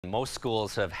Most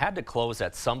schools have had to close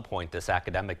at some point this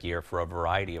academic year for a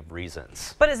variety of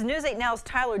reasons. But as News 8 Now's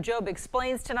Tyler Jobe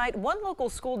explains tonight, one local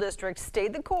school district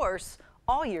stayed the course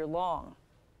all year long.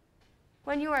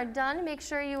 When you are done, make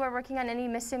sure you are working on any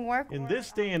missing work. In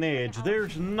this day and age,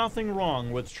 there's nothing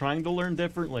wrong with trying to learn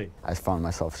differently. I found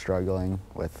myself struggling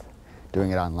with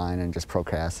doing it online and just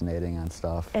procrastinating on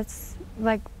stuff. It's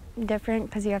like different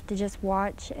because you have to just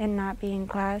watch and not be in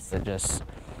class. It just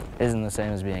isn't the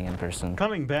same as being in person.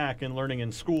 Coming back and learning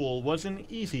in school was an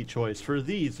easy choice for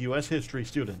these U.S. history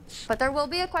students. But there will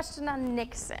be a question on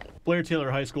Nixon.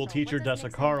 Blair-Taylor High School teacher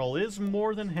Dessa Carl is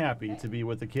more than happy to be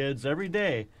with the kids every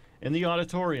day in the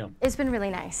auditorium. It's been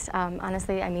really nice.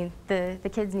 Honestly, I mean, the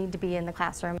kids need to be in the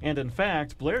classroom. And in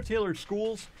fact, Blair-Taylor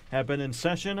schools have been in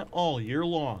session all year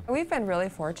long. We've been really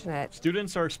fortunate.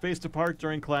 Students are spaced apart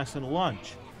during class and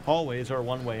lunch. Hallways are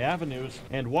one-way avenues,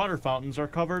 and water fountains are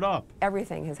covered up.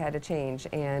 Everything has had to change,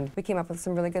 and we came up with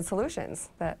some really good solutions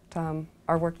that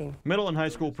are working. Middle and high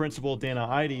school principal Dana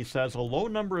Eide says a low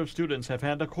number of students have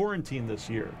had to quarantine this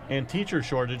year, and teacher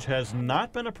shortage has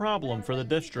not been a problem for the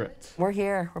district. We're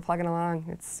here, we're plugging along.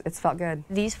 It's felt good.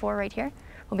 These four right here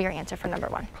will be our answer for number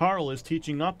one. Carl is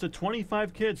teaching up to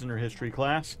 25 kids in her history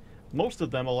class, most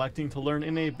of them electing to learn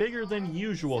in a bigger than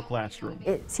usual classroom.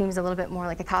 It seems a little bit more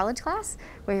like a college class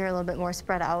where you're a little bit more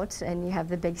spread out and you have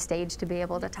the big stage to be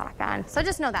able to talk on. So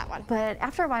just know that one. But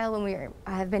after a while when we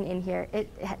have been in here,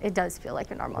 it does feel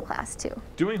like a normal class too.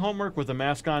 Doing homework with a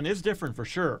mask on is different for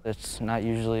sure. It's not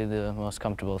usually the most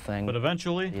comfortable thing. But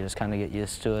eventually, you just kind of get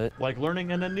used to it. Like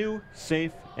learning in a new,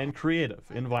 safe, and creative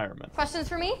environment. Questions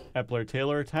for me? At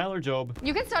Blair-Taylor, Tyler Jobe.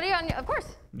 You can study on, of course.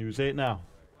 News 8 Now.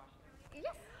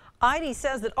 Eide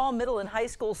says that all middle and high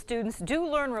school students do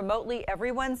learn remotely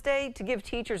every Wednesday to give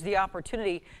teachers the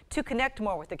opportunity to connect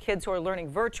more with the kids who are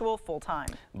learning virtual full-time.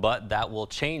 But that will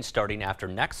change starting after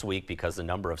next week because the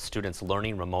number of students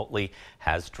learning remotely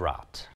has dropped.